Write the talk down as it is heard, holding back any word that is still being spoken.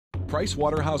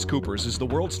PricewaterhouseCoopers is the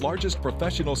world's largest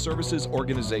professional services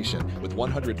organization with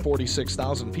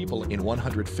 146,000 people in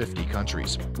 150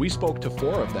 countries. We spoke to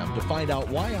 4 of them to find out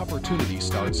why opportunity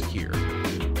starts here.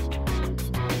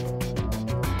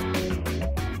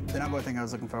 The number one thing I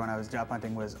was looking for when I was job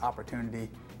hunting was opportunity,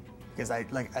 because I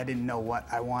didn't know what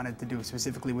I wanted to do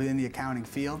specifically within the accounting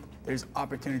field. There's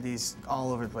opportunities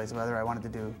all over the place, whether I wanted to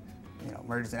do,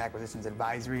 mergers and acquisitions,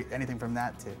 advisory, anything from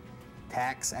that to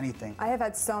tax, anything. I have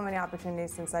had so many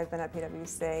opportunities since I've been at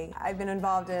PwC. I've been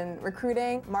involved in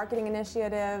recruiting, marketing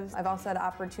initiatives. I've also had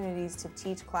opportunities to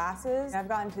teach classes. I've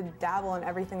gotten to dabble in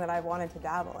everything that I've wanted to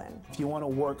dabble in. If you want to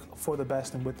work for the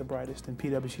best and with the brightest, then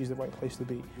PwC is the right place to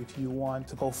be. If you want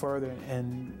to go further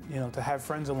and to have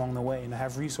friends along the way and to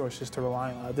have resources to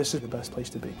rely on, this is the best place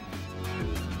to be.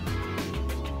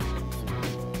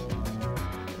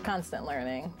 Constant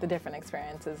learning, the different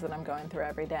experiences that I'm going through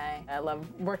every day. I love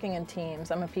working in teams.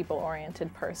 I'm a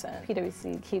people-oriented person.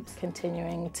 PwC keeps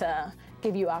continuing to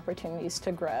give you opportunities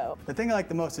to grow. The thing I like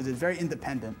the most is it's very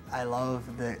independent. I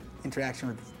love the interaction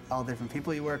with all the different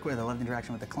people you work with. I love the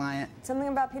interaction with the client. Something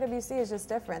about PwC is just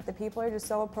different. The people are just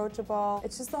so approachable.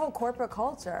 It's just the whole corporate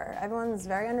culture. Everyone's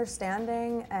very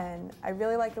understanding, and I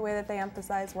really like the way that they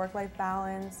emphasize work-life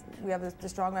balance. We have this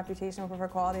strong reputation for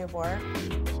quality of work.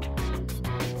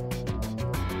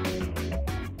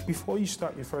 Before you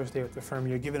start your first day with the firm,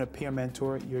 you're given a peer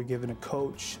mentor, you're given a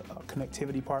coach, a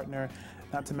connectivity partner,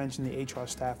 not to mention the HR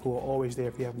staff who are always there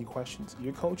if you have any questions.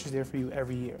 Your coach is there for you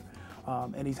every year,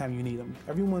 anytime you need them.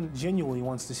 Everyone genuinely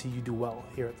wants to see you do well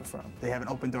here at the firm. They have an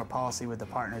open door policy with the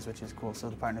partners, which is cool, so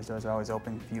the partners' doors are always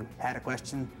open. If you had a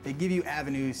question, they give you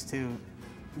avenues to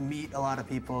meet a lot of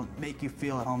people, make you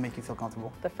feel at home, make you feel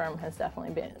comfortable. The firm has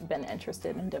definitely been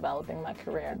interested in developing my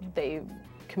career. They've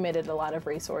committed a lot of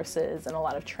resources and a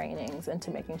lot of trainings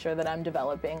into making sure that I'm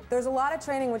developing. There's a lot of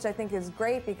training which I think is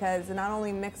great because it not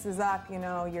only mixes up,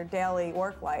 your daily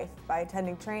work life by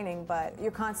attending training, but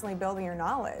you're constantly building your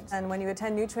knowledge. And when you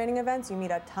attend new training events, you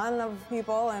meet a ton of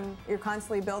people and you're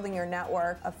constantly building your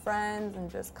network of friends and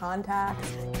just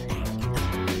contacts.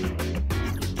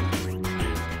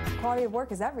 Quality of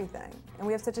work is everything, and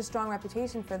we have such a strong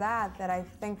reputation for that I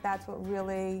think that's what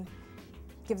really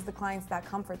gives the clients that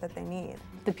comfort that they need.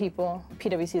 The people,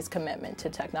 PwC's commitment to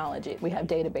technology. We have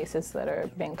databases that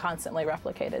are being constantly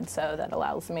replicated, so that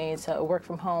allows me to work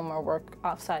from home or work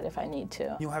offsite if I need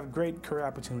to. You'll have great career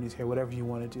opportunities here, whatever you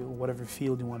want to do, whatever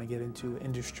field you want to get into,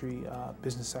 industry,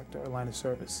 business sector, or line of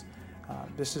service.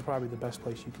 This is probably the best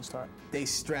place you can start. They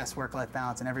stress work-life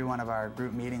balance in every one of our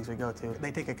group meetings we go to.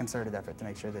 They take a concerted effort to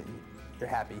make sure that you're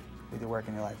happy with your work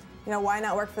and your life. Why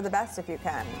not work for the best if you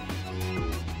can?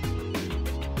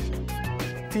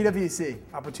 PwC.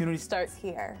 Opportunity starts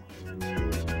here.